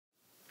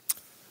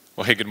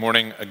Well, hey, good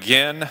morning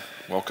again.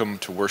 Welcome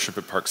to worship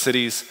at Park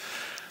Cities.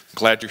 I'm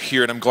glad you're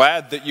here, and I'm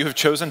glad that you have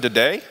chosen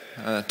today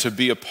to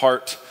be a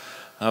part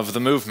of the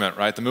movement,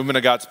 right? The movement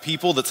of God's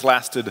people that's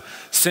lasted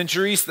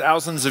centuries,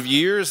 thousands of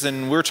years,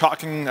 and we're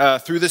talking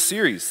through this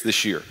series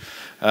this year,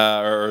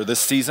 or this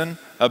season,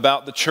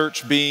 about the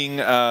church being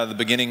the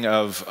beginning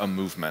of a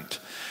movement.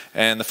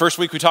 And the first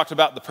week we talked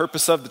about the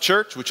purpose of the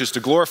church, which is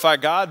to glorify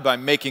God by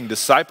making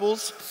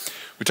disciples.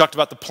 We talked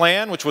about the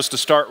plan, which was to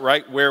start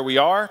right where we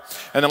are.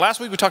 And then last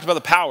week we talked about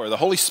the power, the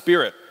Holy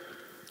Spirit,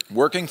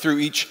 working through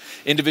each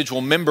individual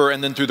member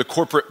and then through the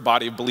corporate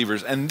body of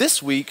believers. And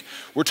this week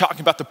we're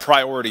talking about the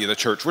priority of the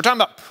church. We're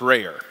talking about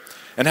prayer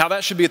and how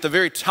that should be at the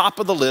very top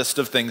of the list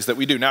of things that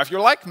we do. Now, if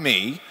you're like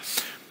me,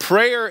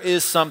 prayer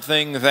is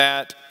something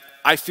that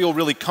I feel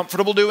really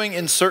comfortable doing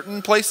in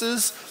certain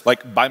places,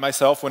 like by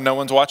myself when no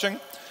one's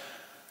watching.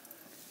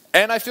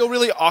 And I feel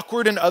really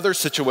awkward in other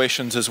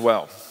situations as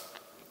well.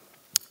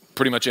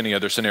 Pretty much any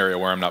other scenario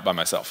where I'm not by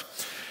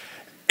myself.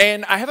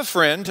 And I have a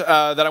friend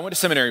that I went to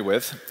seminary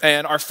with,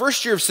 and our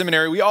first year of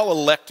seminary, we all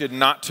elected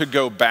not to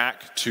go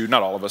back to,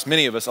 not all of us,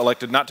 many of us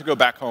elected not to go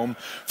back home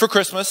for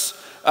Christmas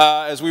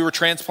as we were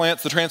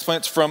the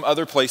transplants from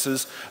other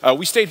places.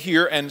 We stayed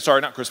here, and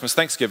sorry, not Christmas,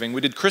 Thanksgiving.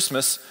 We did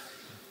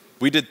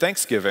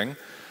Thanksgiving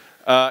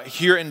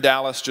here in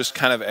Dallas just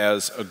kind of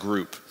as a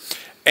group.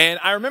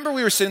 And I remember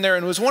we were sitting there,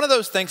 and it was one of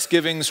those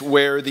Thanksgivings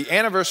where the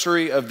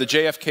anniversary of the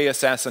JFK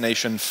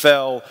assassination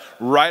fell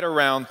right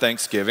around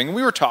Thanksgiving. And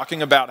we were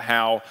talking about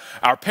how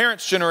our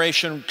parents'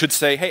 generation could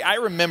say, hey, I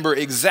remember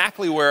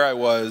exactly where I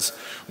was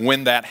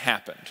when that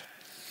happened.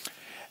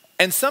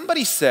 And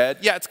somebody said,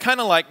 yeah, it's kind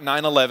of like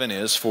 9/11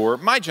 is for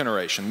my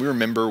generation. We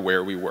remember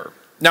where we were.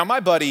 Now, my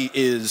buddy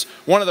is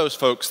one of those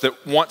folks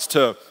that wants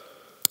to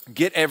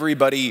get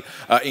everybody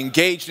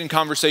engaged in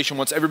conversation,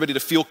 wants everybody to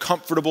feel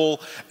comfortable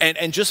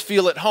and just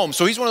feel at home.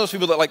 So he's one of those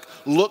people that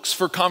looks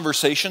for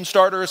conversation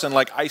starters and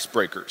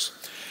icebreakers.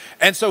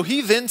 And so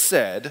he then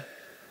said,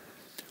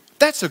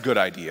 that's a good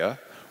idea.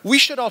 We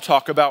should all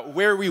talk about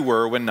where we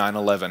were when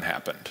 9/11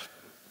 happened.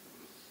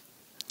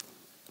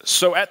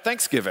 So at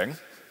Thanksgiving,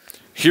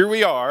 here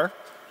we are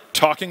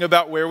talking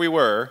about where we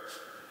were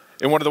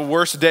in one of the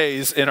worst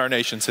days in our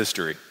nation's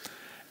history.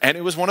 And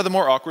it was one of the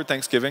more awkward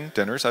Thanksgiving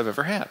dinners I've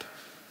ever had.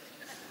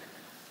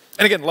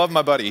 And again, love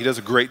my buddy. He does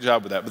a great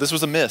job with that. But this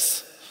was a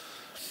miss.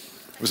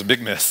 It was a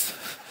big miss.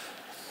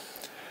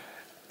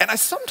 And I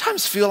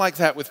sometimes feel like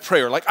that with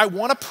prayer. I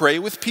want to pray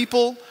with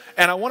people,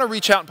 and I want to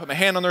reach out and put my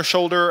hand on their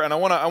shoulder, and I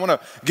want to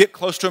get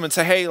close to them and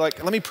say, hey,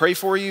 let me pray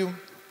for you.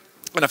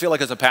 And I feel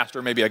like as a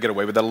pastor, maybe I get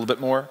away with that a little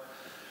bit more.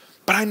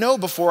 But I know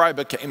before I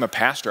became a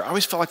pastor, I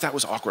always felt like that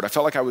was awkward. I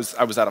felt like I was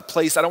out of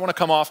place. I don't want to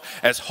come off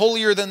as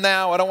holier than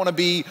thou. I don't want to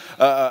be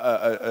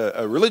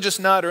a religious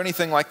nut or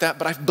anything like that.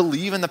 But I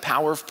believe in the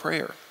power of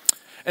prayer.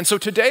 And so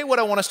today what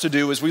I want us to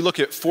do is we look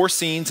at 4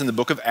 scenes in the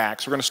book of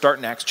Acts. We're going to start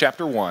in Acts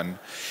chapter 1.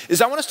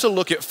 I want us to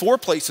look at 4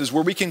 places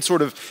where we can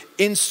sort of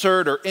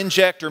insert or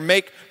inject or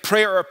make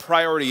prayer a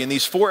priority in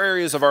these 4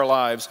 areas of our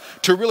lives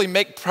to really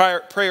make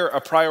prayer a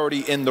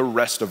priority in the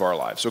rest of our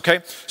lives,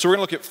 okay? So we're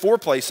going to look at 4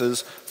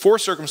 places, 4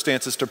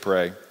 circumstances to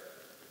pray.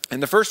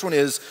 And the first one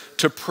is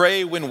to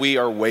pray when we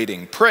are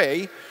waiting.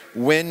 Pray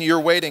when you're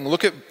waiting.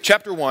 Look at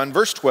chapter 1,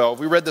 verse 12.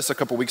 We read this a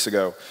couple weeks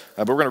ago,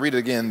 but we're going to read it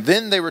again.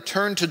 Then they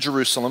returned to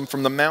Jerusalem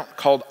from the mount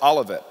called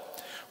Olivet,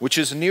 which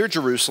is near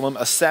Jerusalem,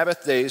 a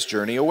Sabbath day's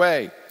journey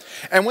away.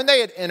 And when they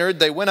had entered,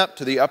 they went up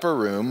to the upper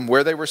room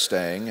where they were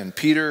staying, and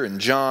Peter and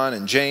John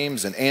and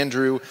James and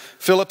Andrew,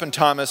 Philip and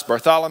Thomas,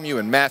 Bartholomew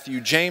and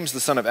Matthew, James the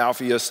son of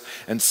Alphaeus,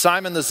 and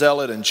Simon the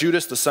Zealot, and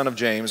Judas the son of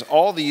James,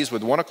 all these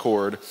with one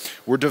accord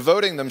were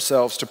devoting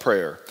themselves to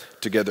prayer,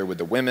 together with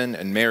the women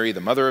and Mary, the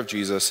mother of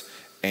Jesus,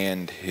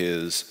 and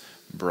his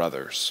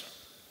brothers.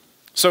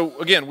 So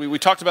again, we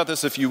talked about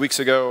this a few weeks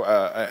ago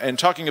and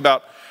talking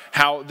about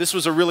how this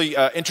was a really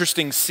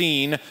interesting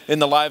scene in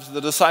the lives of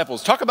the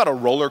disciples. Talk about a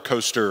roller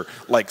coaster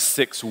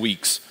 6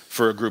 weeks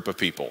for a group of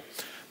people.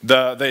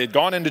 They had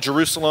gone into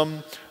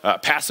Jerusalem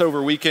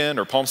Passover weekend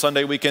or Palm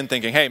Sunday weekend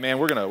thinking, hey man,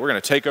 we're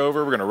gonna take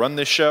over, we're gonna run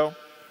this show.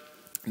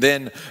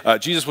 Then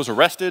Jesus was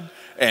arrested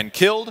and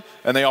killed,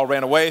 and they all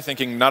ran away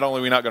thinking not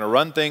only are we not going to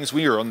run things,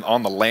 we are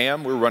on the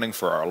lam, we're running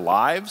for our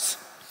lives.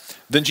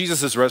 Then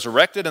Jesus is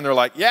resurrected, and they're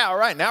like, yeah, all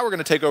right, now we're going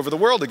to take over the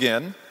world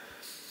again.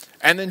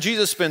 And then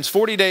Jesus spends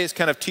 40 days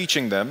kind of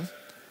teaching them,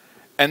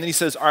 and then he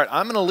says, all right,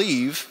 I'm going to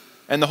leave,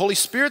 and the Holy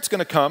Spirit's going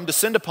to come,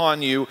 descend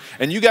upon you,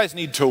 and you guys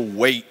need to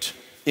wait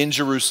in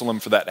Jerusalem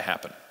for that to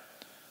happen.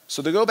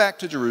 So they go back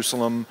to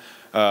Jerusalem,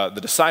 the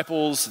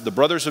disciples, the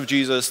brothers of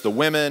Jesus, the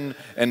women,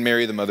 and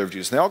Mary, the mother of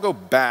Jesus. And they all go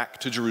back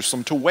to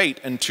Jerusalem to wait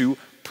and to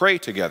pray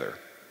together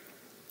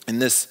in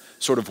this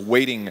sort of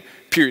waiting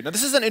period. Now,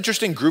 this is an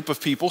interesting group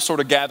of people sort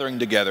of gathering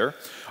together.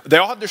 They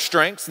all have their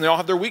strengths and they all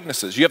have their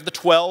weaknesses. You have the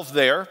 12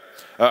 there,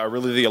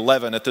 really the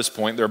 11 at this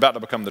point. They're about to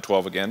become the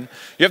 12 again.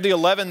 You have the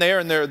 11 there,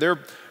 and they're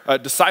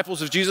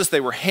disciples of Jesus. They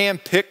were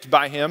handpicked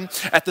by him.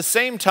 At the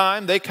same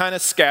time, they kind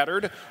of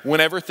scattered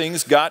whenever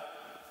things got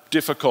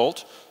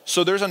difficult.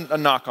 so there's a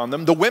knock on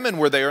them. The women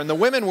were there, and the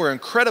women were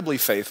incredibly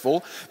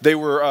faithful. They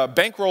were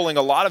bankrolling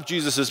a lot of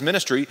Jesus'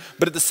 ministry,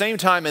 but at the same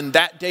time, in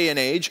that day and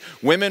age,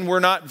 women were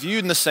not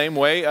viewed in the same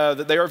way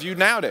that they are viewed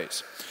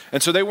nowadays.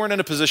 And so they weren't in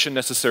a position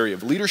necessary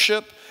of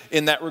leadership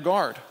in that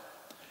regard.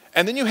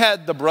 And then you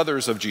had the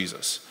brothers of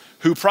Jesus,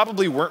 who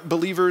probably weren't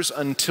believers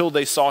until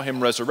they saw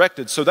him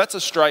resurrected. So that's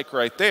a strike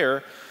right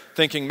there,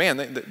 thinking, man,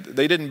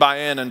 they didn't buy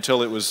in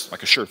until it was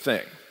like a sure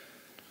thing.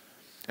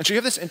 And so you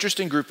have this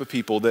interesting group of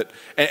people that,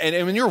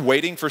 and when you're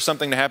waiting for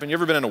something to happen, you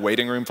ever been in a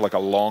waiting room for like a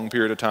long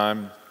period of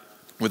time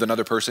with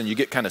another person? You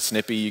get kind of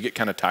snippy, you get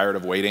kind of tired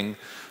of waiting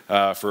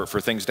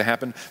for things to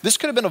happen. This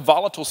could have been a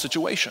volatile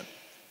situation.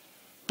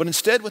 But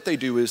instead what they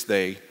do is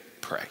they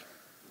pray.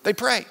 They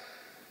pray.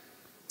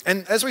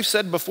 And as we've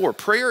said before,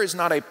 prayer is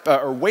not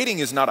or waiting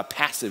is not a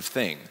passive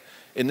thing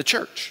in the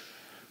church.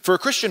 For a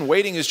Christian,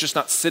 waiting is just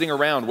not sitting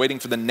around waiting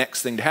for the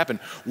next thing to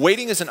happen.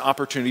 Waiting is an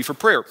opportunity for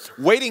prayer.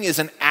 Waiting is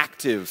an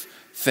active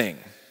thing.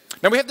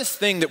 Now we have this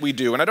thing that we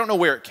do, and I don't know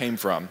where it came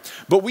from,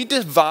 but we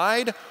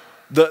divide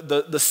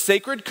the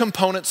sacred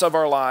components of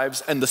our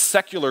lives and the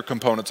secular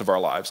components of our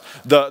lives.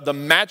 The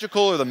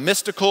magical or the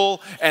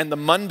mystical and the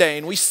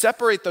mundane, we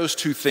separate those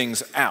two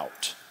things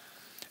out.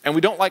 And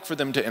we don't like for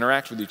them to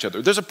interact with each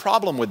other. There's a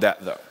problem with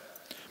that, though.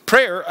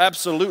 Prayer,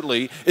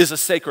 absolutely, is a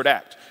sacred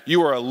act.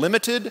 You are a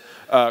limited,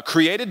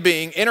 created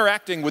being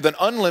interacting with an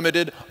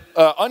unlimited,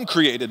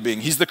 uncreated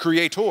being. He's the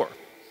creator.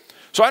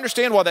 So I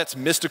understand why that's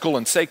mystical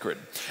and sacred.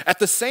 At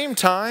the same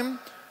time,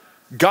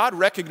 God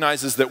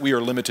recognizes that we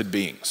are limited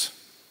beings.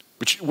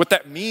 What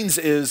that means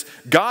is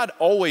God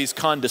always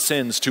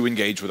condescends to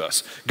engage with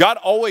us. God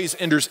always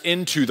enters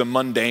into the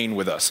mundane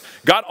with us.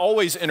 God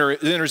always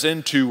enters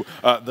into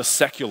the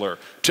secular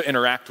to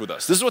interact with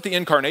us. This is what the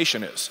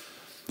incarnation is.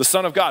 The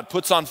Son of God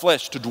puts on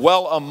flesh to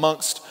dwell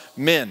amongst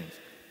men.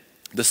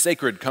 The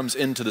sacred comes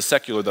into the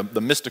secular,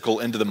 the mystical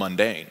into the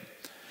mundane.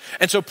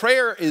 And so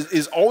prayer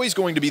is always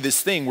going to be this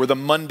thing where the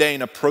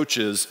mundane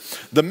approaches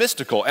the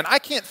mystical. And I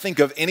can't think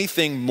of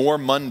anything more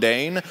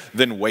mundane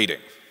than waiting.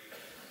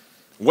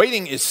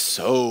 Waiting is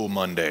so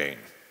mundane.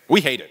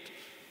 We hate it.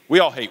 We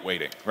all hate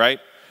waiting,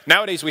 right?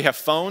 Nowadays we have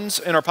phones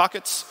in our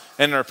pockets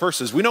and in our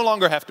purses. We no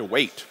longer have to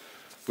wait.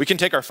 We can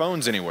take our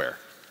phones anywhere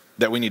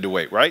that we need to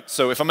wait, right?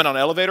 So if I'm in an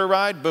elevator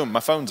ride, boom, my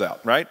phone's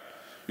out, right?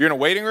 You're in a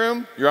waiting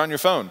room, you're on your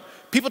phone.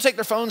 People take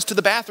their phones to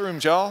the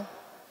bathrooms, y'all.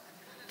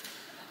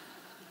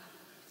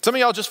 Some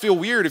of y'all just feel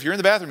weird if you're in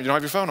the bathroom and you don't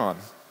have your phone on.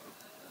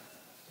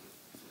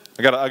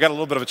 I got a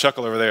little bit of a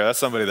chuckle over there. That's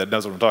somebody that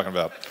knows what I'm talking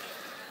about.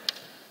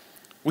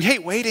 We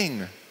hate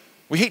waiting.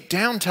 We hate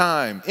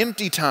downtime,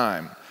 empty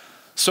time,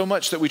 so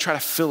much that we try to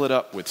fill it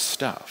up with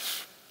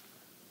stuff.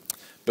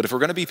 But if we're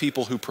going to be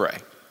people who pray,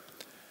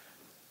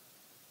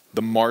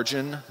 the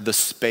margin, the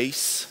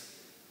space,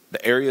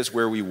 the areas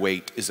where we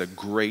wait is a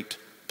great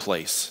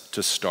place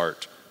to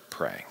start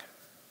praying.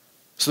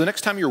 So the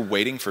next time you're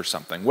waiting for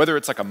something, whether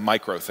it's like a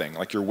micro thing,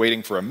 like you're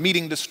waiting for a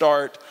meeting to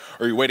start,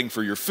 or you're waiting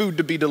for your food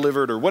to be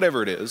delivered, or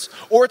whatever it is,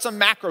 or it's a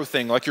macro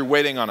thing, like you're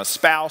waiting on a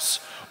spouse,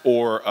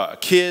 or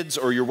kids,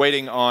 or you're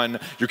waiting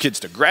on your kids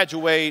to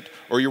graduate,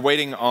 or you're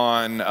waiting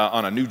on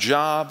a new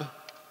job,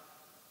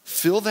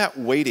 fill that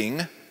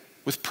waiting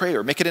with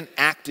prayer. Make it an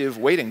active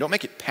waiting. Don't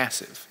make it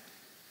passive.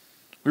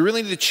 We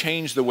really need to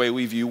change the way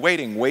we view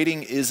waiting.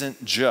 Waiting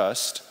isn't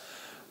just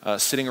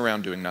sitting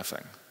around doing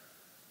nothing.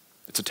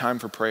 It's a time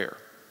for prayer.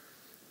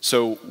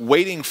 So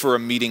waiting for a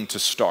meeting to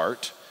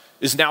start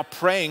is now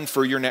praying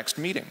for your next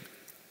meeting.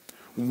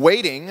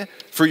 Waiting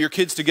for your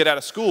kids to get out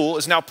of school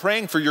is now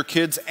praying for your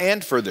kids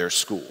and for their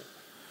school.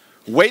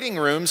 Waiting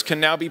rooms can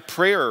now be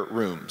prayer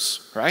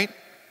rooms, right?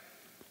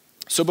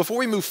 So before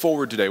we move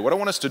forward today, what I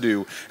want us to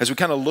do as we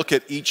kind of look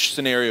at each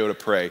scenario to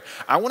pray,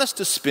 I want us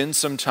to spend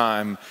some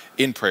time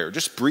in prayer,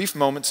 just brief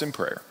moments in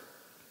prayer.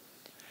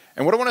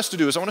 And what I want us to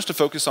do is I want us to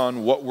focus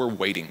on what we're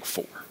waiting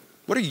for.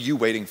 What are you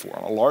waiting for?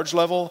 On a large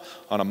level,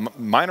 on a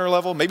minor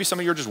level? Maybe some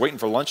of you are just waiting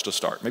for lunch to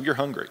start. Maybe you're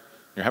hungry.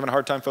 You're having a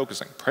hard time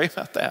focusing. Pray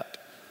about that.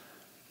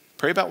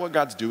 Pray about what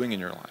God's doing in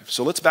your life.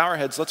 So let's bow our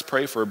heads, let's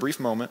pray for a brief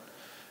moment,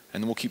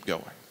 and then we'll keep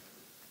going.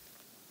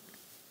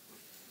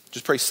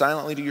 Just pray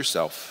silently to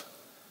yourself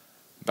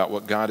about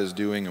what God is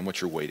doing and what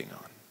you're waiting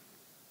on.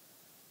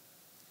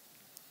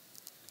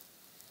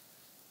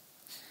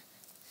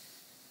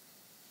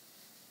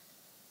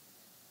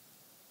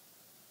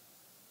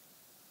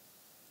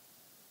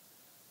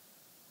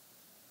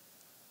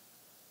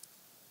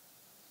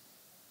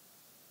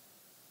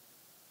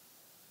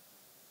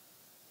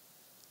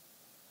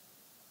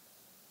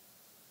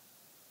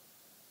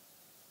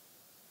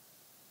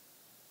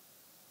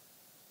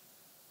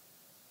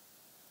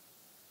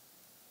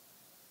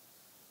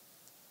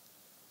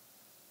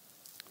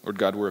 Lord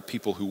God, we're a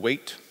people who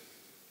wait.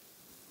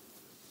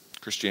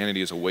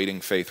 Christianity is a waiting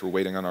faith. We're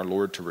waiting on our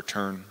Lord to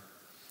return.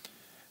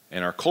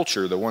 And our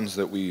culture, the one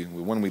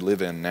we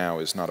live in now,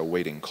 is not a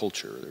waiting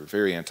culture. They're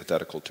very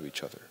antithetical to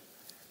each other.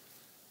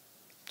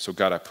 So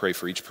God, I pray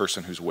for each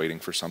person who's waiting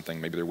for something.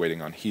 Maybe they're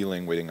waiting on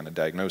healing, waiting on a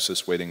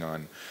diagnosis, waiting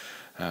on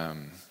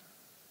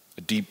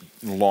a deep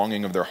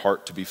longing of their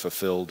heart to be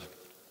fulfilled.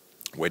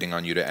 waiting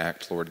on you to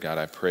act, Lord God,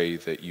 I pray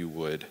that you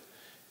would,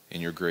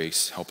 in your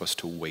grace, help us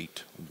to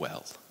wait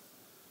well.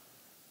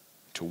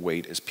 To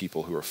wait as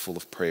people who are full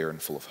of prayer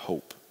and full of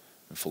hope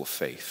and full of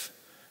faith.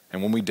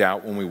 And when we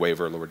doubt, when we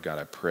waver, Lord God,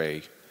 I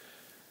pray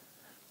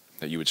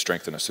that you would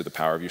strengthen us through the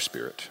power of your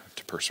Spirit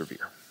to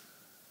persevere.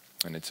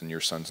 And it's in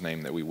your Son's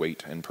name that we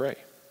wait and pray.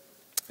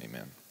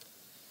 Amen.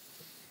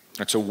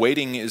 And so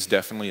waiting is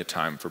definitely a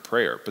time for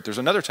prayer. But there's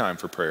another time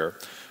for prayer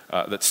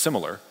that's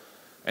similar,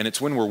 and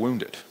it's when we're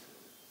wounded.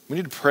 We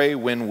need to pray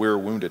when we're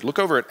wounded. Look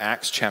over at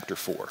Acts chapter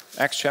 4.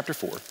 Acts chapter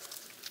 4. Like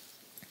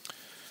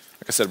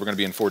I said, we're going to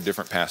be in 4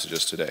 different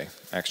passages today.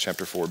 Acts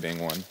chapter 4 being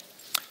one.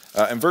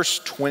 And verse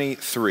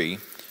 23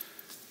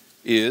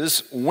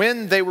 is,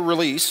 when they were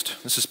released,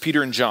 this is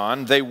Peter and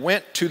John, they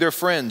went to their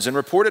friends and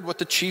reported what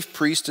the chief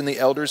priest and the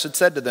elders had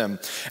said to them.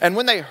 And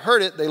when they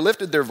heard it, they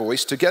lifted their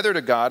voice together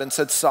to God and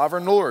said,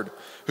 Sovereign Lord,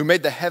 who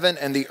made the heaven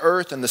and the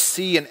earth and the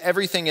sea and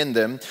everything in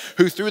them,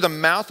 who through the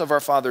mouth of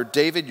our father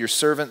David, your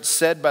servant,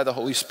 said by the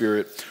Holy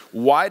Spirit,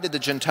 why did the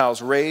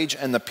Gentiles rage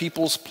and the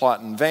peoples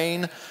plot in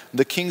vain?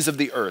 The kings of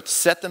the earth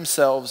set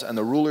themselves, and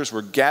the rulers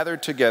were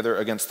gathered together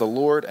against the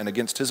Lord and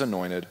against his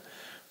anointed.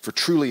 For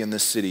truly in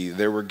this city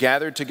there were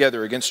gathered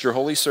together against your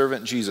holy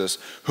servant Jesus,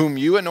 whom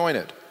you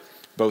anointed,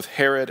 both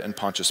Herod and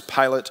Pontius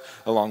Pilate,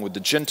 along with the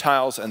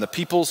Gentiles and the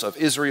peoples of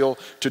Israel,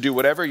 to do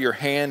whatever your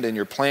hand and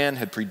your plan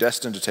had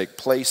predestined to take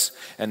place.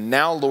 And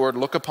now, Lord,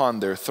 look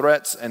upon their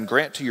threats and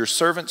grant to your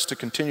servants to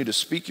continue to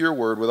speak your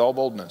word with all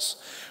boldness,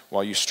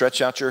 while you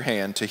stretch out your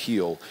hand to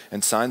heal,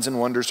 and signs and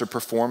wonders are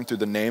performed through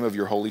the name of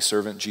your holy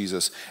servant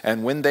Jesus.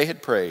 And when they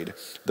had prayed,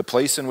 the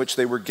place in which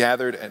they were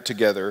gathered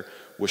together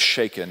was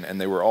shaken,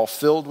 and they were all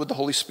filled with the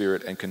Holy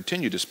Spirit and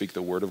continued to speak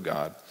the word of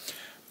God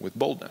with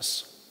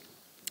boldness.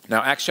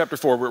 Now, Acts chapter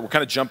 4, we're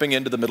kind of jumping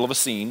into the middle of a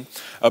scene,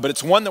 but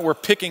it's one that we're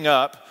picking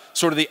up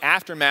sort of the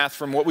aftermath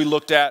from what we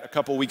looked at a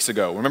couple weeks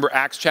ago. Remember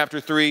Acts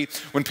chapter 3,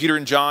 when Peter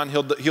and John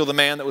healed the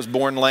man that was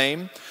born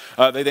lame?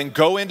 They then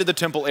go into the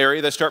temple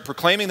area. They start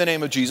proclaiming the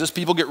name of Jesus.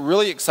 People get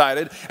really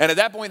excited, and at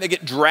that point, they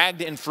get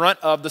dragged in front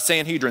of the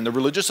Sanhedrin, the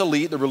religious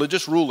elite, the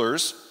religious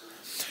rulers.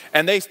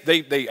 And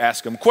they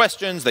ask them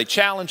questions, they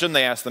challenge them,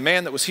 they ask the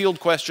man that was healed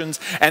questions,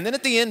 and then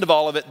at the end of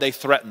all of it, they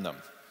threaten them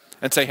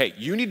and say, hey,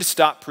 you need to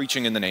stop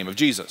preaching in the name of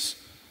Jesus.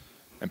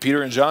 And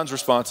Peter and John's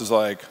response is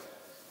like,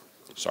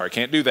 sorry,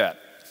 can't do that.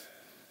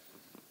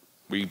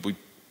 We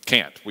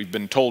can't. We've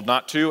been told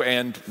not to,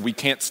 and we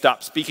can't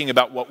stop speaking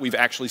about what we've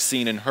actually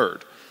seen and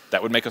heard.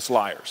 That would make us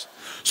liars.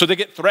 So they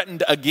get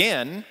threatened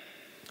again,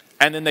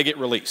 and then they get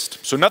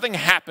released. So nothing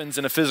happens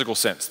in a physical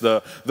sense.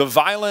 The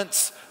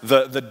violence,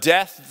 the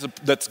death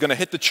that's going to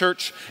hit the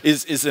church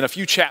is in a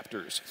few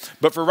chapters.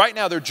 But for right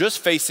now, they're just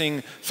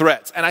facing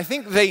threats. And I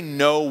think they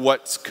know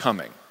what's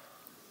coming.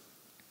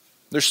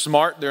 They're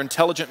smart, they're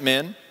intelligent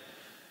men.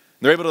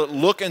 They're able to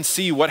look and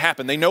see what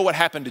happened. They know what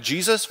happened to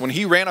Jesus. When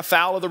he ran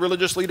afoul of the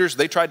religious leaders,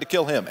 they tried to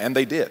kill him, and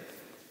they did.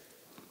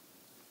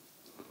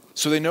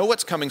 So they know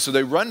what's coming, so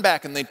they run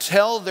back and they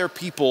tell their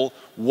people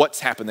what's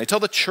happened. They tell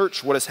the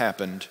church what has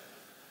happened.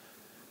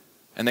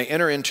 And they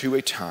enter into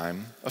a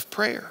time of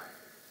prayer.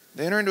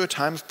 They enter into a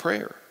time of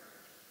prayer.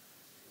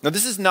 Now,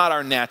 this is not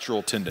our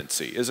natural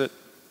tendency, is it?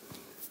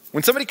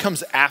 When somebody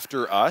comes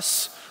after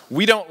us,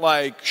 we don't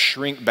like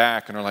shrink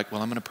back and are like,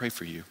 well, I'm going to pray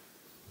for you.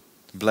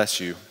 Bless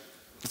you.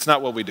 It's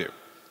not what we do,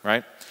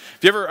 right?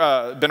 Have you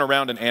ever been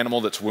around an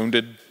animal that's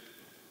wounded?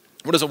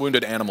 What does a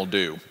wounded animal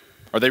do?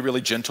 Are they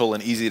really gentle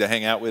and easy to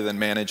hang out with and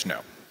manage?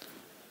 No.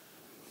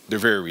 They're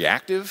very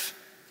reactive.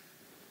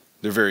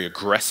 They're very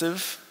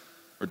aggressive.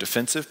 Or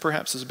defensive,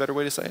 perhaps, is a better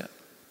way to say it.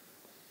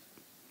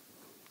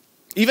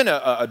 Even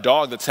a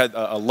dog that's had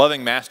a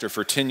loving master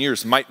for 10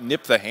 years might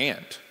nip the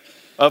hand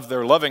of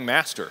their loving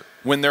master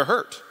when they're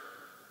hurt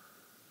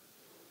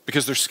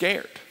because they're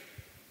scared.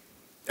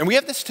 And we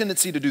have this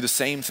tendency to do the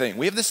same thing.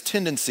 We have this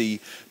tendency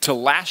to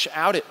lash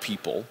out at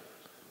people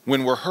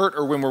when we're hurt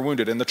or when we're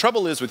wounded. And the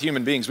trouble is with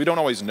human beings, we don't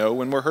always know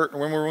when we're hurt or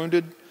when we're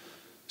wounded,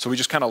 so we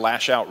just kind of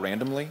lash out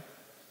randomly.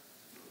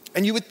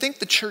 And you would think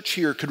the church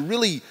here could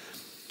really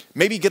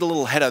maybe get a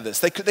little ahead of this.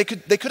 They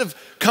could have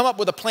come up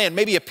with a plan,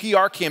 maybe a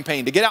PR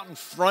campaign to get out in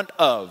front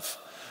of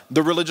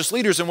the religious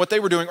leaders and what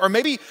they were doing. Or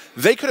maybe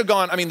they could have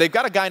gone, they've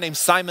got a guy named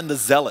Simon the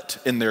Zealot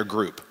in their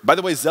group. By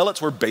the way,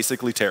 zealots were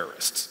basically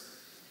terrorists.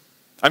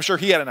 I'm sure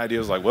he had an idea. He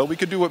was like, well, we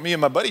could do what me and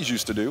my buddies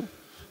used to do.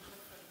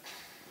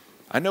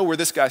 I know where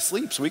this guy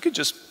sleeps. We could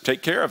just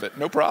take care of it.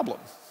 No problem.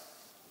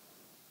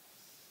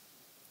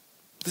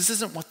 This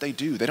isn't what they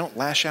do. They don't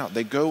lash out.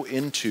 They go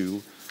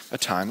into a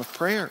time of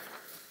prayer.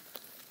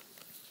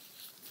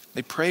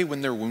 They pray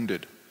when they're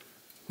wounded.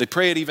 They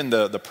pray at even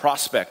the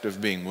prospect of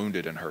being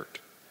wounded and hurt.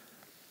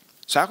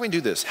 So how can we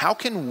do this? How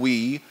can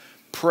we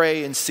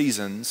pray in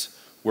seasons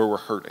where we're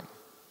hurting?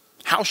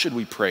 How should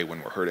we pray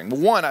when we're hurting?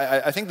 Well, one,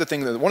 I think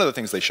one of the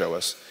things they show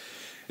us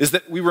is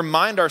that we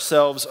remind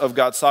ourselves of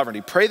God's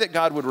sovereignty. Pray that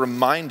God would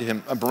remind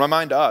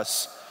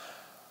us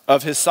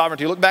of his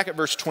sovereignty. Look back at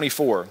verse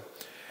 24.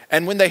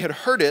 And when they had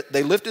heard it,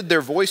 they lifted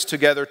their voice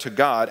together to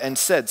God and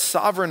said,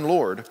 Sovereign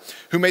Lord,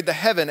 who made the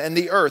heaven and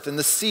the earth and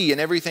the sea and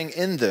everything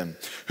in them,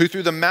 who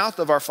through the mouth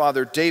of our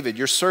father David,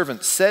 your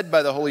servant, said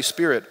by the Holy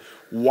Spirit,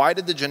 why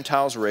did the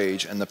Gentiles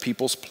rage and the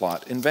peoples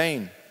plot in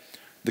vain?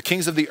 The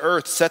kings of the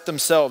earth set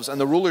themselves, and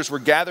the rulers were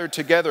gathered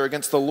together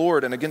against the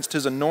Lord and against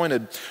his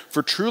anointed.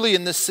 For truly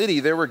in this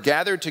city they were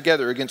gathered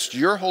together against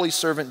your holy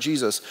servant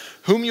Jesus,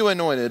 whom you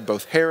anointed,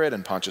 both Herod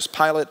and Pontius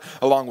Pilate,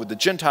 along with the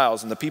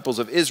Gentiles and the peoples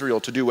of Israel,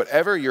 to do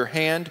whatever your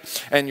hand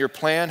and your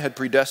plan had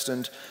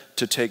predestined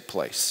to take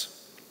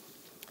place.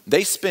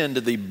 They spend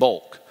the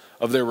bulk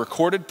of their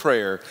recorded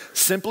prayer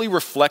simply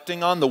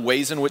reflecting on the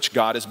ways in which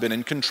God has been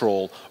in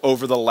control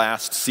over the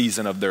last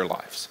season of their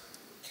lives.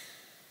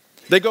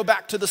 They go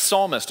back to the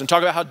psalmist and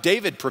talk about how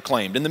David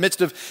proclaimed in the midst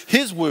of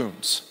his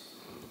wounds,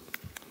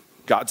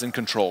 God's in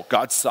control,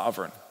 God's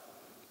sovereign,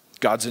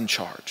 God's in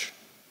charge.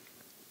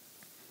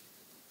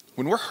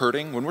 When we're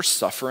hurting, when we're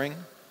suffering,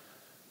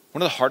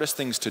 one of the hardest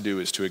things to do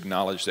is to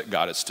acknowledge that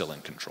God is still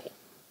in control.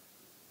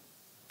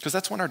 Because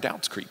that's when our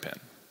doubts creep in.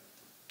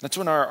 That's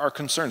when our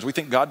concerns, we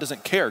think God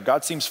doesn't care,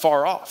 God seems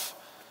far off.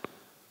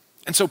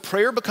 And so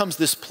prayer becomes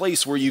this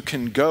place where you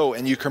can go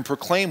and you can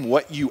proclaim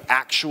what you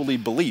actually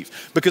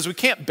believe. Because we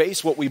can't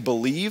base what we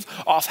believe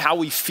off how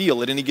we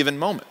feel at any given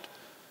moment.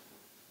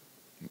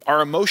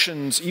 Our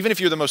emotions, even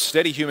if you're the most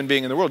steady human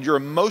being in the world, your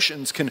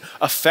emotions can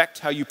affect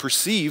how you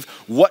perceive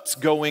what's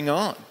going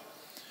on.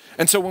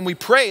 And so when we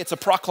pray, it's a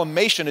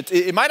proclamation.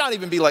 It might not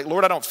even be like,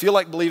 Lord, I don't feel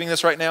like believing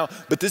this right now,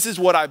 but this is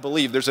what I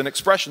believe. There's an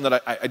expression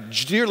that I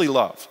dearly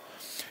love.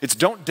 It's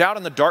don't doubt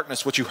in the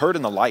darkness what you heard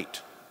in the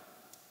light.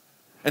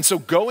 And so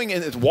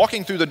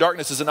walking through the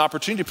darkness is an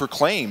opportunity to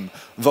proclaim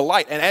the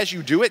light. And as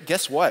you do it,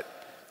 guess what?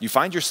 You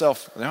find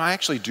yourself, no, I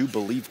actually do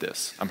believe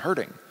this. I'm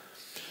hurting,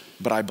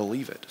 but I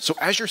believe it. So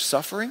as you're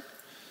suffering,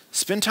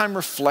 spend time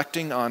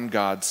reflecting on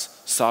God's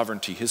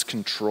sovereignty, his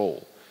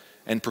control,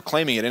 and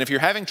proclaiming it. And if you're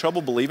having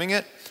trouble believing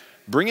it,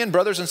 bring in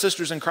brothers and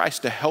sisters in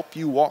Christ to help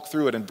you walk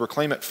through it and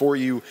proclaim it for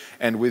you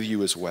and with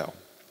you as well.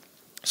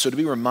 So to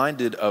be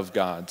reminded of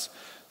God's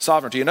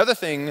sovereignty. Another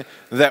thing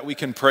that we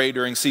can pray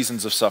during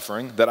seasons of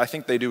suffering, that I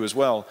think they do as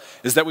well,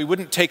 is that we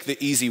wouldn't take the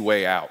easy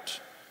way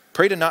out.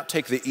 Pray to not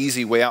take the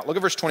easy way out. Look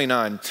at verse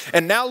 29.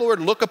 And now, Lord,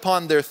 look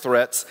upon their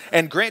threats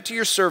and grant to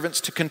your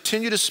servants to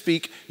continue to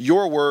speak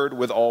your word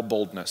with all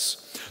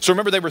boldness. So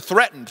remember, they were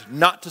threatened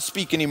not to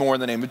speak anymore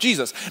in the name of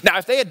Jesus. Now,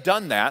 if they had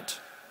done that,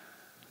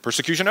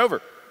 persecution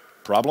over,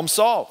 problem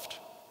solved.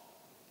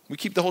 We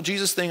keep the whole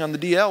Jesus thing on the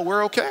DL,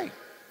 we're okay.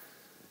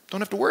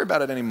 Don't have to worry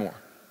about it anymore.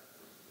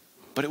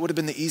 But it would have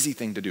been the easy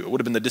thing to do. It would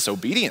have been the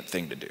disobedient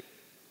thing to do,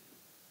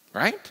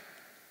 right?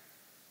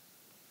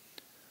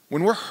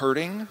 When we're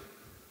hurting,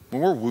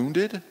 when we're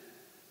wounded,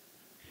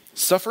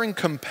 suffering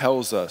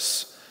compels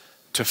us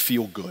to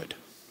feel good.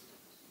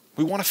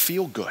 We want to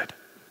feel good.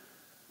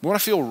 We want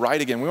to feel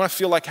right again. We want to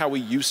feel like how we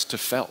used to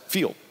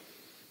feel.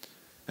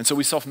 And so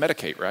we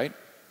self-medicate, right?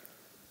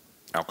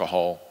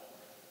 Alcohol,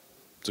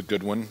 it's a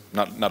good one.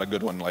 Not a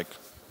good one like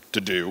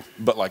to do,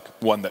 but like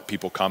one that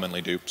people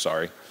commonly do,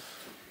 sorry,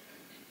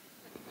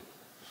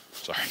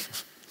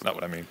 not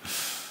what I mean.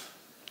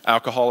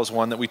 Alcohol is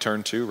one that we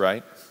turn to,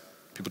 right?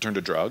 People turn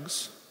to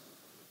drugs.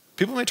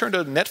 People may turn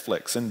to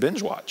Netflix and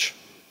binge watch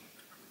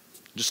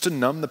just to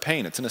numb the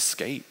pain. It's an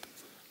escape.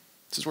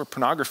 This is where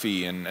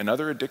pornography and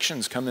other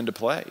addictions come into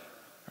play,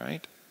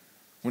 right?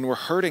 When we're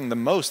hurting the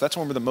most, that's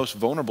when we're the most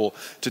vulnerable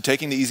to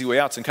taking the easy way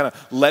out and kind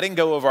of letting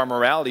go of our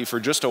morality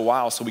for just a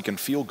while so we can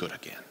feel good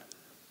again.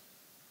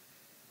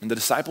 And the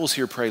disciples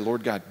here pray,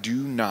 Lord God,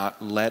 do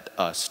not let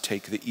us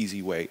take the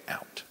easy way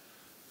out.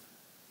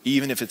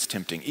 Even if it's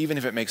tempting, even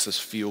if it makes us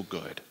feel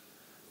good,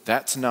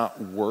 that's not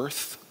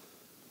worth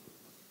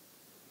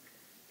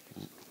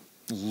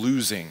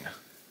losing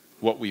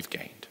what we've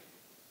gained.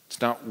 It's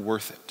not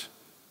worth it.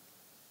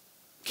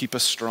 Keep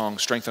us strong,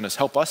 strengthen us,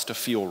 help us to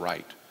feel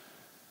right.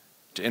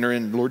 To enter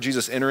in, Lord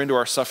Jesus, enter into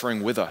our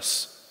suffering with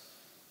us.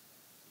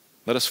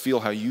 Let us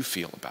feel how you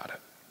feel about it.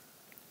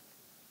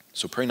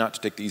 So pray not to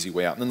take the easy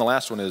way out. And then the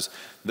last one is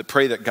that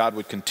pray that God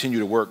would continue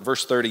to work.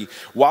 Verse 30,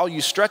 while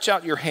you stretch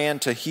out your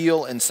hand to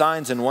heal and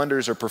signs and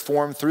wonders are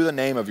performed through the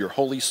name of your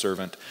holy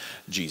servant,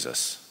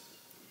 Jesus.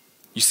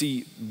 You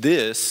see,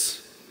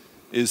 this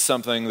is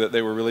something that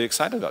they were really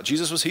excited about.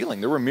 Jesus was healing.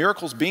 There were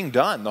miracles being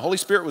done. The Holy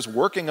Spirit was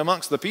working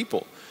amongst the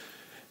people.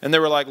 And they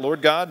were like,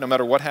 Lord God, no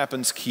matter what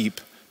happens, keep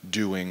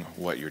doing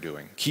what you're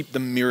doing. Keep the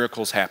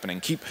miracles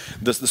happening. Keep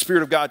the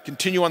Spirit of God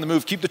continue on the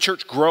move. Keep the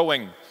church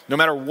growing no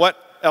matter what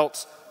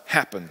else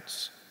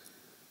happens.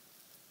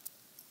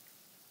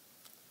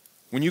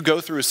 When you go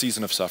through a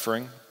season of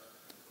suffering,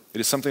 it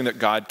is something that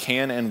God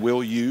can and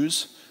will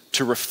use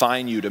to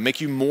refine you, to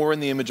make you more in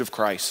the image of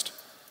Christ,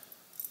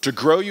 to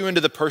grow you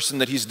into the person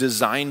that he's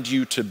designed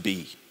you to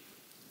be.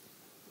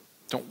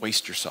 Don't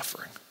waste your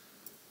suffering.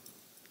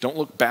 Don't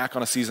look back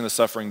on a season of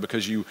suffering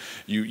because you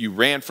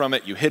ran from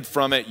it, you hid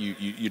from it,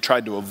 you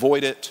tried to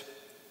avoid it.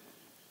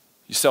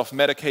 You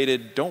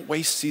self-medicated. Don't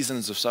waste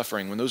seasons of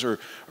suffering when those are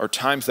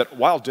times that,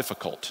 while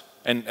difficult,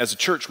 and as a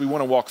church, we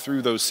want to walk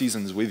through those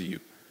seasons with you.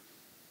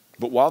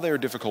 But while they are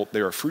difficult, they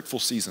are fruitful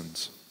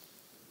seasons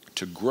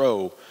to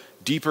grow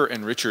deeper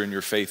and richer in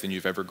your faith than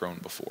you've ever grown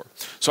before.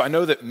 So I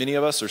know that many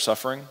of us are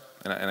suffering,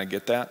 and I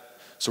get that.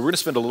 So we're going to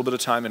spend a little bit of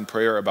time in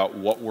prayer about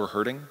what we're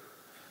hurting,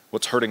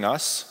 what's hurting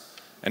us,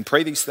 and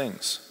pray these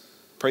things.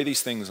 Pray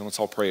these things, and let's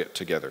all pray it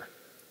together.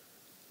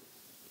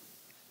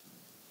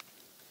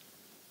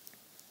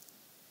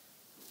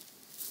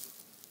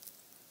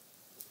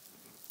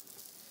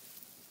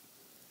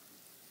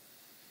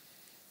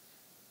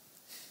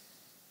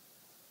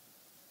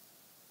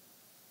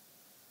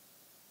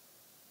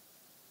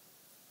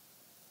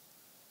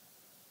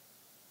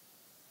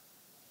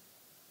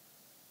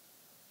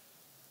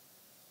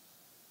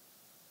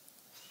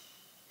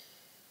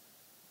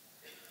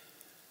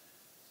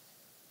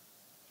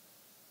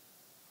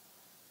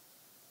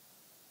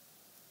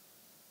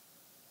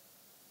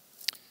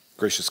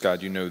 Gracious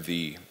God, you know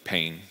the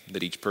pain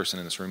that each person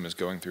in this room is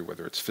going through,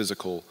 whether it's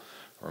physical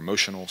or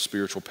emotional,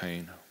 spiritual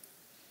pain.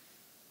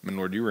 And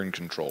Lord, you are in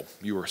control.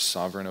 You are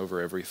sovereign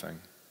over everything.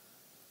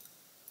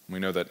 We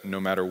know that no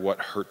matter what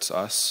hurts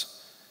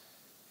us,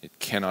 it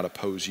cannot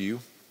oppose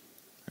you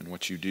and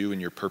what you do and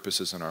your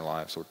purposes in our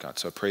lives, Lord God.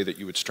 So I pray that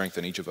you would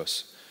strengthen each of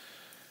us,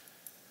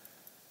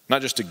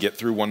 not just to get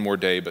through one more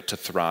day, but to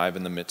thrive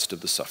in the midst of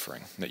the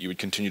suffering, that you would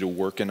continue to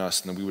work in us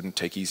and that we wouldn't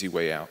take easy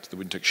way out, that we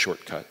wouldn't take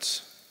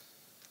shortcuts.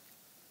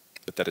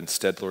 But that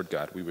instead, Lord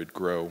God, we would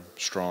grow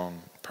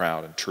strong,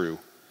 proud, and true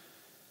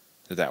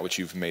to that which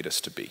you've made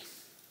us to be.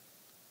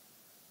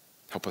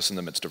 Help us in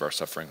the midst of our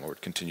suffering, Lord.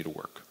 Continue to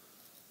work.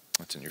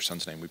 That's in your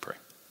Son's name we pray.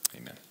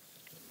 Amen.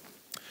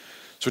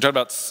 So we talked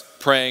about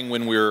praying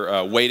when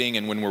we're waiting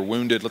and when we're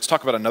wounded. Let's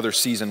talk about another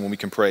season when we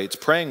can pray. It's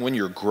praying when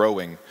you're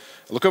growing.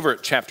 Look over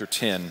at chapter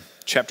 10.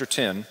 Chapter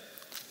 10,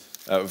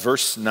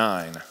 verse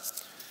 9.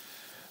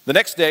 The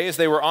next day, as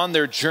they were on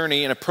their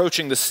journey and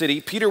approaching the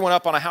city, Peter went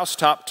up on a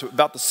housetop to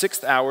about the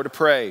 6th hour to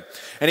pray.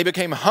 And he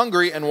became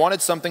hungry and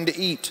wanted something to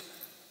eat.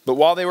 But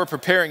while they were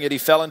preparing it, he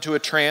fell into a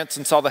trance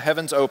and saw the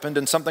heavens opened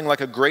and something like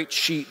a great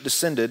sheet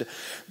descended,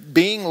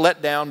 being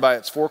let down by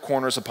its four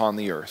corners upon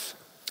the earth.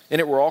 In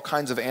it were all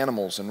kinds of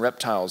animals and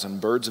reptiles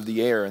and birds of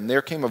the air. And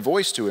there came a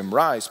voice to him,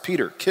 "Rise,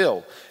 Peter,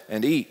 kill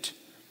and eat."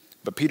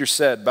 But Peter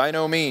said, "By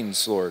no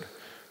means, Lord.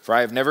 For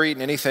I have never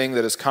eaten anything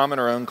that is common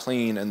or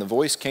unclean." And the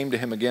voice came to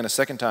him again a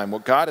second time,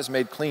 "What God has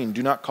made clean,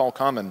 do not call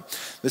common."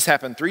 This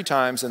happened 3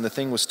 times, and the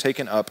thing was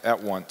taken up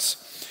at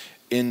once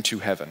into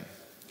heaven.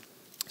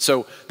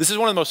 So this is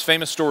one of the most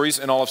famous stories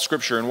in all of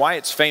Scripture. And why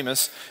it's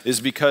famous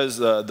is because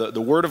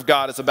the Word of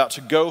God is about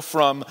to go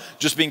from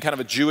just being kind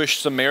of a Jewish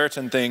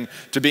Samaritan thing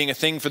to being a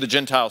thing for the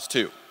Gentiles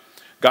too.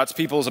 God's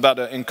people is about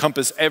to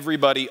encompass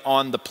everybody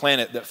on the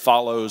planet that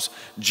follows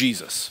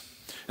Jesus.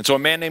 And so a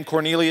man named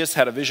Cornelius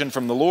had a vision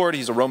from the Lord.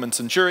 He's a Roman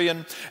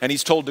centurion, and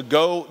he's told to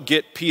go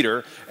get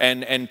Peter,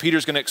 and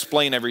Peter's going to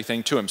explain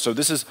everything to him. So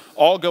this is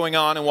all going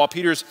on, and while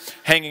Peter's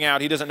hanging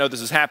out, he doesn't know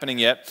this is happening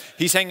yet.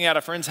 He's hanging out at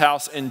a friend's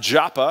house in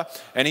Joppa,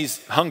 and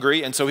he's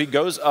hungry, and so he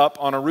goes up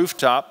on a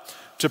rooftop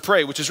to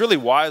pray, which is really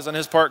wise on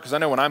his part, because I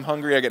know when I'm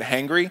hungry, I get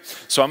hangry.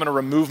 So I'm going to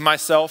remove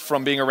myself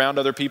from being around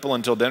other people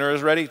until dinner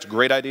is ready. It's a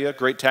great idea,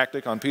 great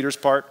tactic on Peter's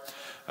part.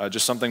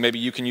 Just something maybe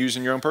you can use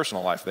in your own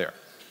personal life there.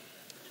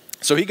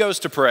 So he goes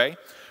to pray.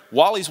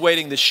 While he's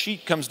waiting, the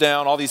sheet comes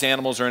down, all these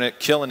animals are in it,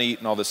 kill and eat,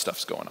 and all this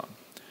stuff's going on.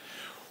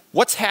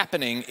 What's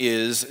happening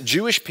is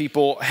Jewish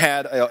people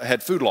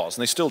had food laws,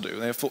 and they still do.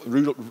 They have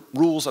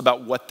rules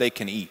about what they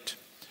can eat.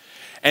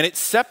 And it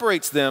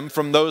separates them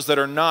from those that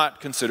are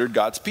not considered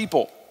God's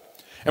people.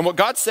 And what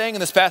God's saying in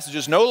this passage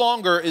is no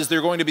longer is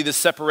there going to be this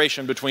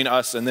separation between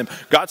us and them.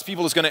 God's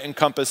people is going to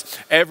encompass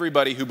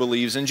everybody who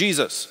believes in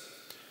Jesus.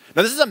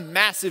 Now, this is a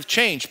massive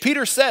change.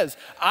 Peter says,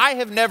 "I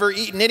have never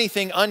eaten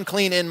anything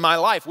unclean in my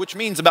life," which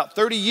means about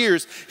 30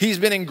 years he's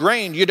been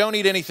ingrained. You don't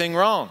eat anything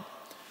wrong.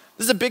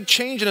 This is a big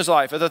change in his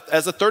life.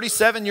 As a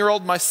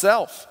 37-year-old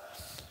myself,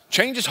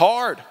 change is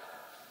hard.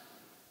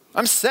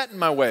 I'm set in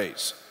my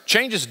ways.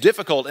 Change is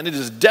difficult, and it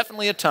is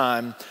definitely a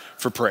time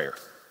for prayer.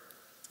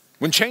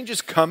 When change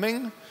is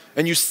coming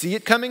and you see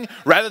it coming,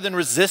 rather than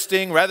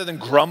resisting, rather than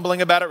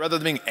grumbling about it, rather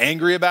than being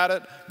angry about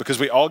it, because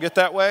we all get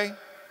that way,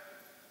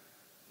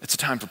 it's a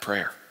time for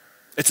prayer.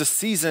 It's a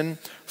season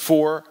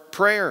for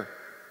prayer.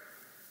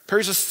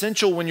 Prayer is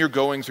essential when you're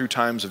going through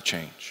times of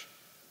change.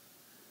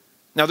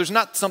 Now, there's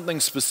not something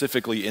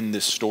specifically in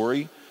this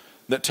story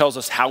that tells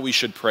us how we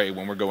should pray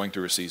when we're going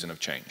through a season of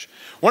change.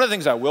 One of the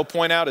things I will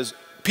point out is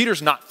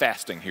Peter's not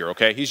fasting here,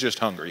 okay? He's just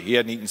hungry. He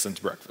hadn't eaten since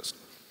breakfast.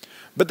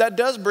 But that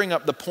does bring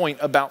up the point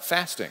about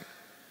fasting.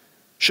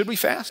 Should we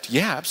fast?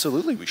 Yeah,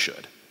 absolutely we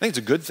should. I think it's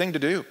a good thing to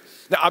do.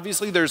 Now,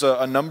 obviously, there's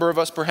a number of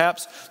us,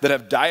 perhaps, that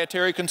have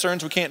dietary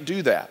concerns. We can't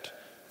do that.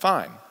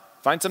 Fine.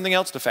 Find something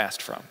else to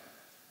fast from.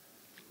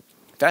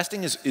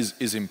 Fasting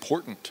is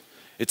important.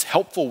 It's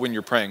helpful when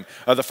you're praying.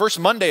 The first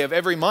Monday of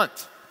every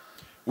month,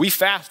 we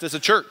fast as a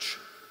church.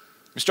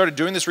 We started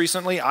doing this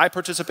recently. I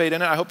participate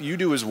in it. I hope you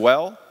do as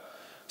well.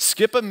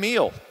 Skip a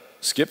meal.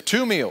 Skip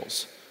 2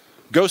 meals.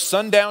 Go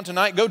sundown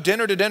tonight. Go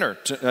dinner to dinner.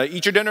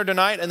 Eat your dinner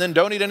tonight, and then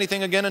don't eat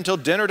anything again until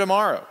dinner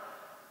tomorrow.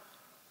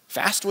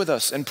 Fast with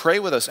us and pray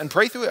with us and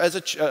pray through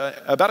it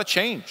about a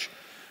change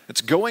that's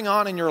going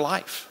on in your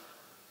life.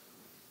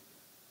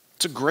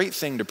 It's a great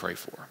thing to pray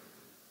for.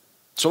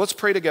 So let's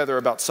pray together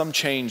about some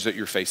change that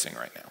you're facing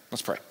right now.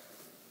 Let's pray.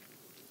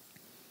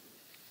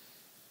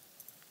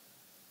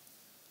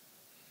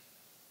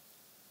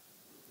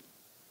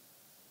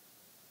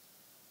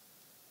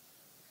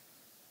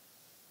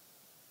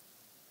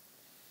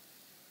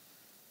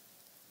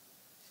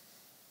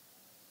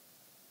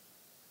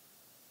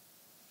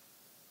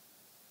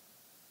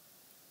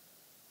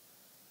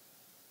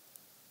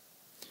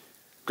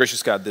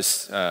 Gracious God,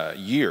 this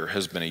year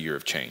has been a year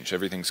of change.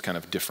 Everything's kind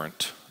of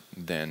different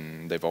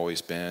than they've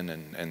always been,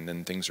 and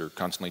then things are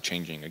constantly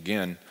changing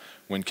again.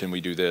 When can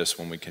we do this?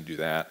 When we can do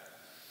that?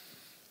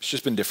 It's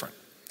just been different.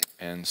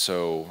 And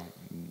so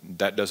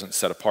that doesn't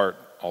set apart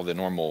all the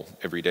normal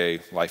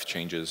everyday life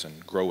changes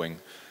and growing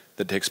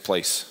that takes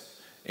place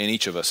in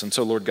each of us. And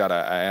so, Lord God,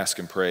 I ask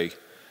and pray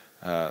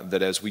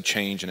that as we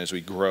change and as we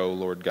grow,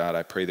 Lord God,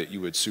 I pray that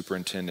you would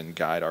superintend and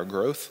guide our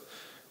growth,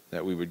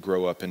 that we would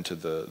grow up into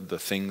the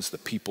things, the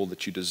people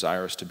that you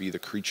desire us to be, the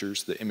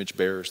creatures, the image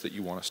bearers that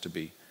you want us to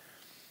be.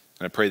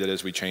 And I pray that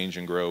as we change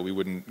and grow, we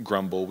wouldn't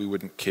grumble, we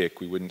wouldn't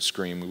kick, we wouldn't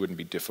scream, we wouldn't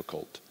be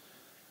difficult.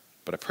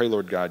 But I pray,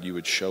 Lord God, you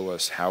would show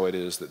us how it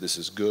is that this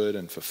is good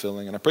and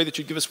fulfilling. And I pray that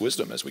you'd give us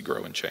wisdom as we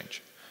grow and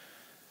change.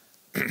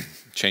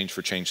 Change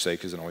for change's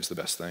sake isn't always the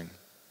best thing.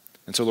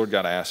 And so, Lord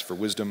God, I ask for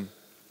wisdom,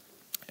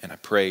 and I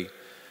pray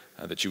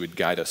that you would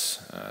guide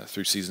us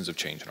through seasons of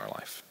change in our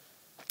life.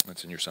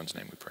 That's in your Son's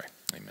name we pray.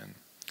 Amen.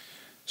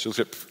 So look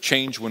at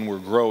change when we're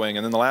growing.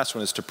 And then the last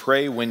one is to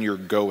pray when you're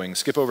going.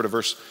 Skip over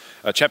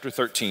to chapter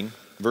 13,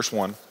 verse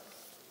 1.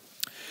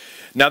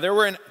 Now there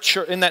were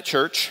in that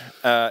church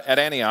at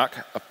Antioch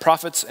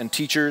prophets and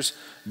teachers,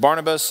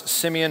 Barnabas,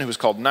 Simeon, who was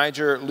called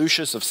Niger,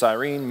 Lucius of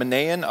Cyrene,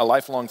 Manaen, a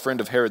lifelong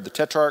friend of Herod the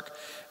Tetrarch,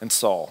 and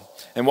Saul.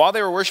 And while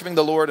they were worshiping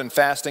the Lord and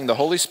fasting, the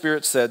Holy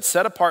Spirit said,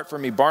 "Set apart for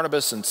me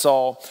Barnabas and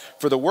Saul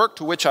for the work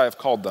to which I have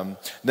called them."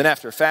 Then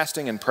after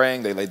fasting and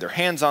praying, they laid their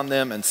hands on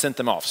them and sent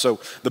them off.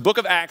 So the book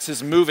of Acts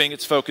is moving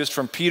its focus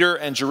from Peter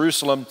and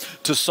Jerusalem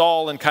to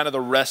Saul and kind of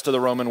the rest of the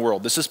Roman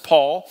world. This is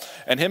Paul,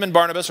 and him and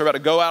Barnabas are about to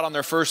go out on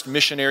their first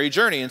missionary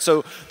journey. And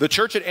so the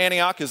church at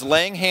Antioch is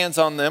laying hands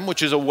on them,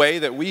 which is a way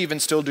that we even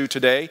still do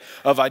today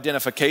of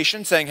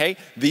identification, saying, hey,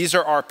 these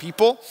are our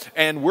people,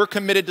 and we're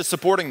committed to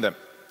supporting them.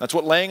 That's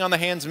what laying on the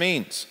hands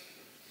means.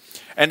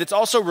 And it's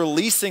also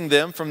releasing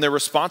them from their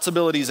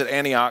responsibilities at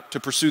Antioch to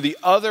pursue the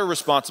other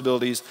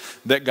responsibilities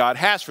that God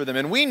has for them.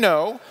 And we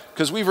know,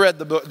 because we've read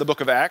the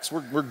book of Acts,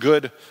 we're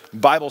good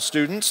Bible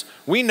students,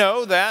 we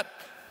know that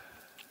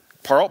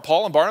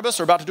Paul and Barnabas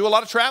are about to do a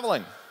lot of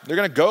traveling. They're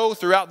going to go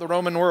throughout the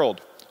Roman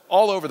world,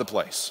 all over the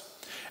place.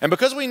 And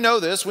because we know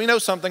this, we know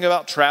something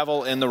about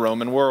travel in the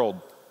Roman world.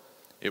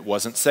 It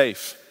wasn't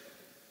safe.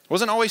 It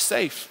wasn't always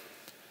safe.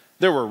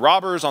 There were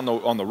robbers on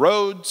the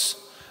roads.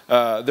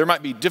 There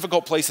might be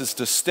difficult places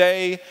to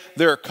stay.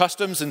 There are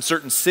customs in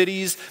certain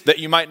cities that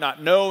you might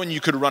not know, and you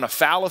could run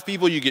afoul of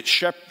people. You get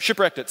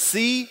shipwrecked at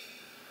sea.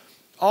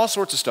 All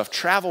sorts of stuff.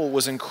 Travel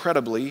was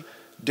incredibly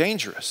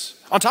dangerous.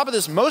 On top of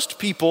this, most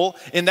people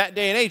in that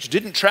day and age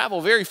didn't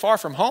travel very far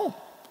from home.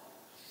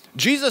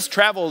 Jesus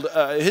traveled,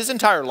 his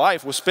entire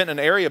life was spent in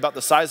an area about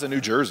the size of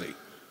New Jersey.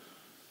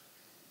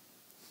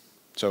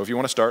 So if you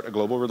want to start a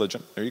global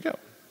religion, there you go.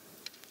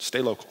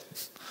 Stay local.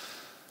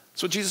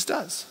 That's what Jesus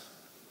does.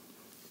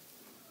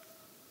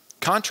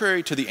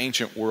 Contrary to the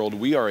ancient world,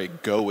 we are a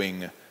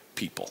going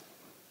people.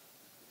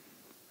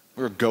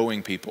 We're a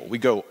going people. We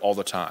go all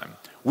the time.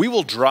 We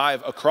will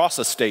drive across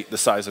a state the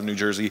size of New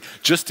Jersey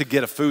just to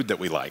get a food that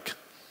we like.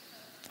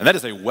 And that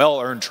is a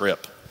well-earned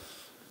trip.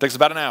 It takes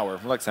about an hour.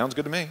 We're like, sounds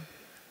good to me.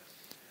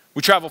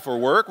 We travel for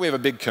work. We have a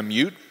big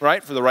commute,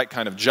 right, for the right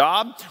kind of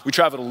job. We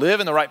travel to live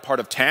in the right part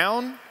of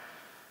town.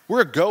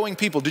 We're a going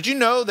people. Did you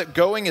know that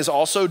going is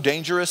also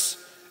dangerous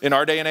in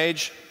our day and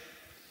age?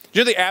 Do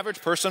you know the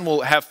average person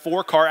will have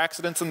 4 car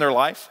accidents in their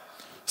life?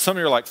 Some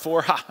of you are like,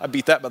 4? Ha, I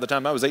beat that by the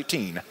time I was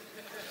 18.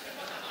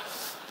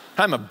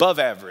 I'm above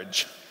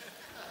average.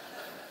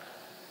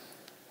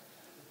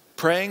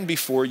 Praying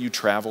before you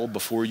travel,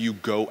 before you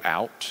go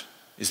out,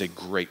 is a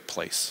great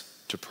place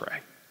to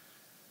pray.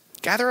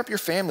 Gather up your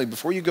family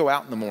before you go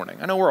out in the morning.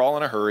 I know we're all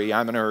in a hurry.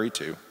 I'm in a hurry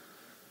too.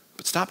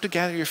 But stop to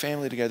gather your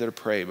family together to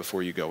pray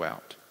before you go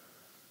out.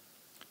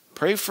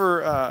 Pray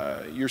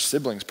for your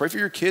siblings. Pray for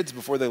your kids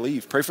before they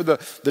leave. Pray for the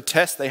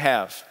test they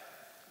have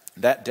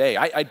that day.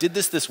 I did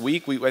this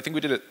week. I think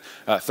we did it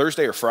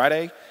Thursday or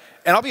Friday.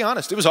 And I'll be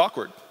honest, it was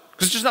awkward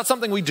because it's just not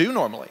something we do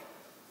normally.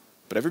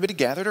 But everybody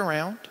gathered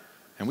around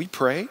and we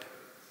prayed.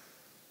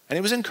 And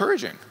it was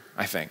encouraging,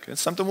 I think.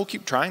 It's something we'll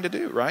keep trying to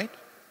do, right?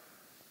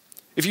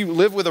 If you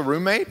live with a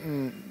roommate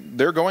and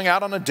they're going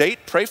out on a date,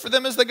 pray for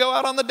them as they go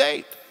out on the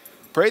date.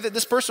 Pray that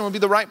this person would be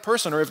the right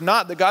person, or if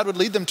not, that God would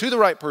lead them to the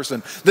right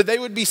person, that they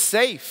would be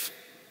safe,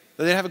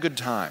 that they'd have a good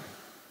time.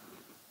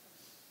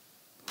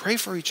 Pray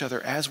for each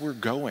other as we're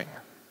going.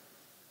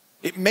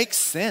 It makes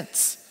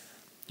sense.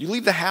 You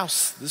leave the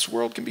house, this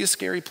world can be a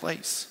scary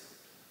place.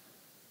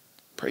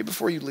 Pray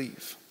before you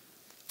leave.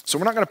 So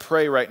we're not going to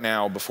pray right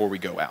now before we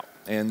go out.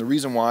 And the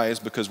reason why is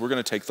because we're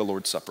going to take the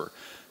Lord's Supper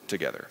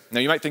together. Now,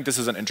 you might think this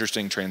is an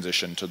interesting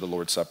transition to the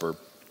Lord's Supper.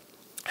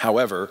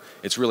 However,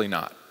 it's really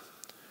not.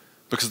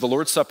 Because the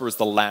Lord's Supper is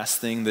the last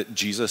thing that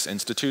Jesus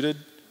instituted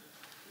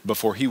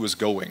before he was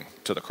going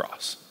to the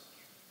cross.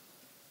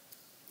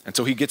 And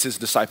so he gets his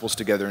disciples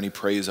together and he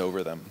prays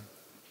over them.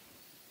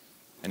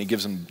 And he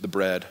gives them the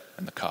bread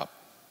and the cup.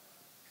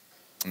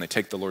 And they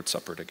take the Lord's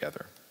Supper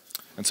together.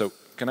 And so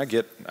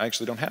I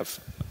actually don't have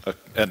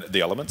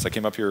the elements. I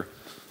came up here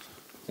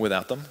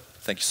without them.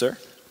 Thank you, sir.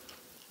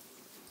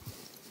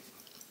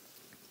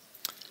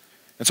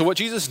 And so what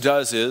Jesus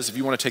does is, if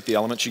you want to take the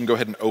elements, you can go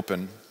ahead and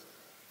open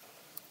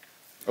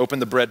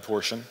the bread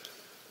portion.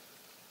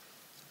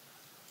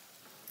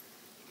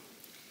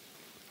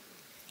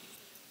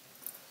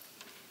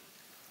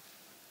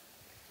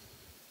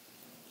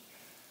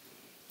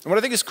 And what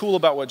I think is cool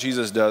about what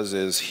Jesus does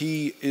is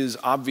he is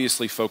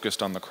obviously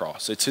focused on the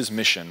cross. It's his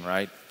mission,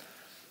 right?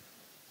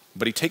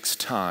 But he takes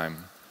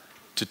time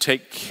to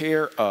take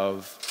care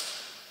of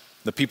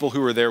the people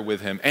who are there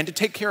with him and to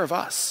take care of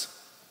us.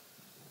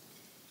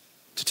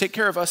 To take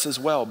care of us as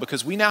well,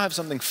 because we now have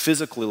something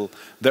physical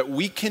that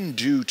we can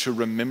do to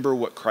remember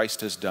what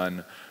Christ has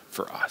done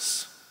for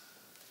us.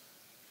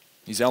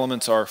 These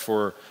elements are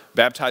for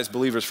baptized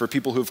believers, for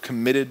people who have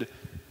committed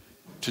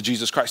to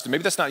Jesus Christ. And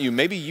maybe that's not you.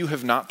 Maybe you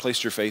have not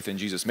placed your faith in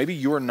Jesus. Maybe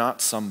you're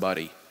not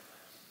somebody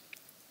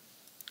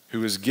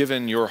who has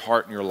given your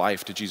heart and your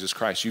life to Jesus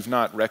Christ. You've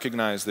not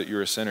recognized that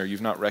you're a sinner.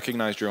 You've not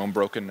recognized your own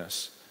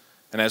brokenness.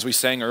 And as we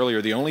sang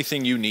earlier, the only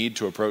thing you need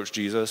to approach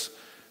Jesus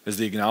is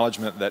the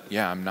acknowledgement that,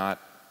 yeah, I'm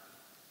not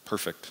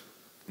perfect.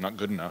 I'm not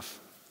good enough.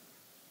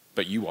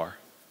 But you are,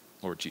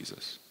 Lord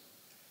Jesus.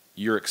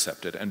 You're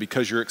accepted. And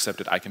because you're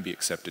accepted, I can be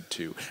accepted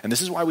too. And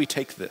this is why we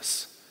take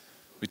this.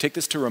 We take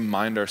this to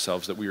remind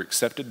ourselves that we are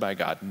accepted by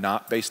God,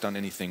 not based on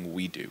anything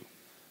we do,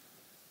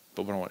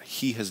 but on what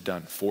he has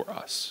done for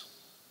us.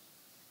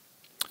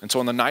 And so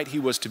on the night he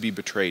was to be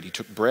betrayed, he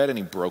took bread and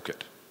he broke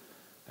it.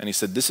 And he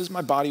said, "This is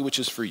my body which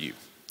is for you.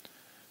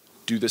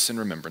 Do this in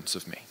remembrance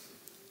of me."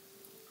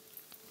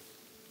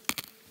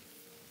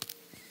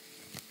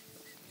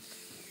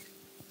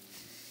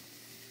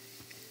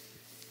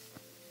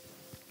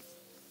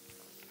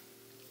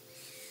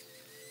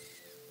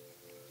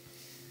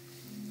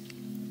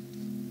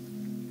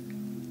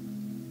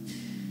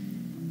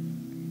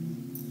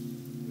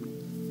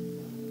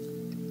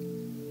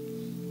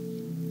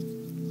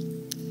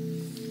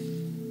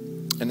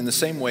 And in the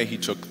same way, he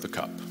took the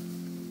cup.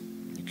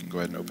 You can go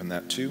ahead and open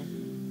that too.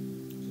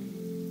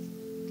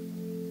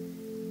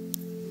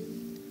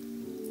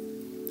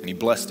 And he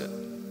blessed it.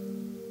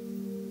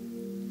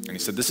 And he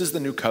said, "This is the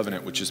new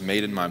covenant which is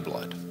made in my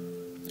blood.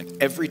 And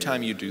every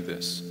time you do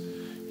this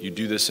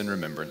in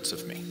remembrance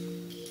of me."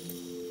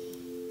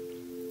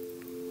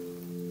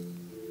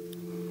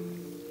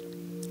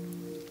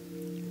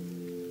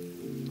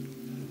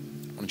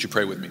 Why don't you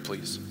pray with me,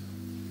 please?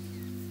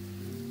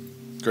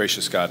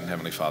 Gracious God and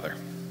Heavenly Father,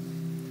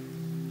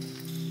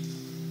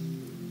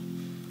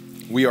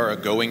 we are a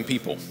going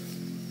people,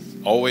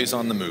 always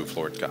on the move,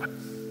 Lord God.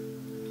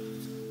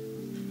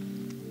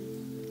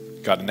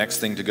 God, the next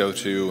thing to go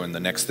to, and the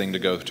next thing to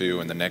go to,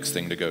 and the next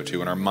thing to go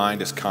to, and our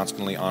mind is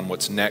constantly on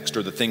what's next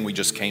or the thing we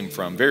just came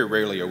from. Very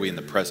rarely are we in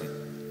the present.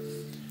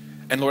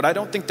 And Lord, I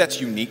don't think that's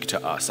unique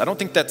to us. I don't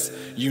think that's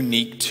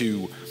unique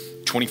to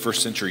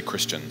 21st century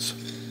Christians.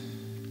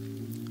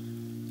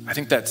 I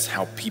think that's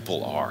how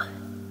people are.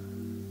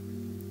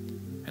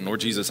 And Lord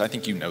Jesus, I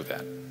think you know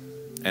that.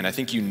 And I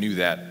think you knew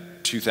that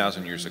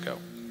 2,000 years ago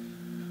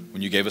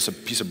when you gave us a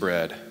piece of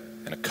bread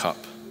and a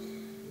cup.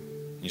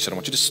 And you said, "I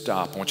want you to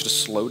stop. I want you to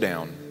slow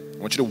down. I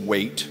want you to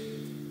wait.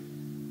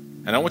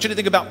 And I don't want you to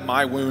think about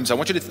my wounds. I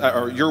want you to,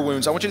 or your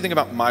wounds. I want you to think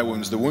about my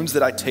wounds, the wounds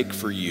that I take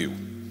for you.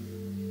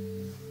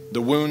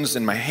 The wounds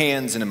in my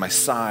hands and in my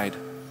side.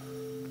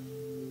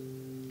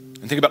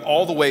 And think about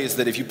all the ways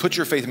that if you put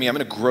your faith in me, I'm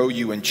going to grow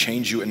you and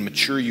change you and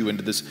mature you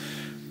into this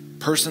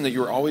person that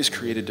you were always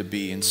created to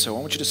be. And so I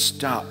want you to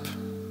stop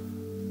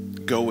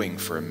going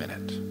for a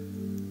minute.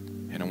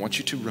 And I want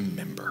you to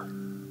remember.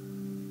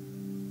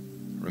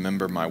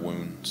 Remember my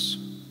wounds.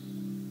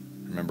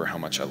 Remember how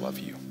much I love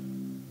you.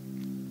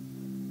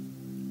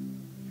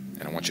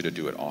 And I want you to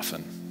do it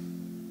often.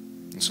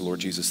 And so, Lord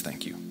Jesus,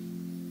 thank you.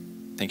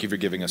 Thank you for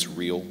giving us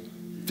real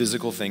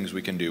physical things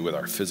we can do with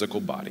our physical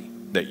body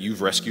that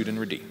you've rescued and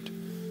redeemed,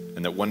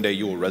 and that one day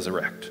you will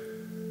resurrect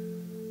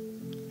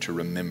to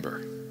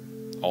remember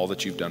all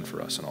that you've done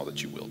for us and all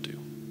that you will do.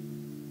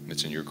 And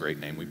it's in your great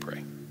name we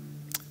pray.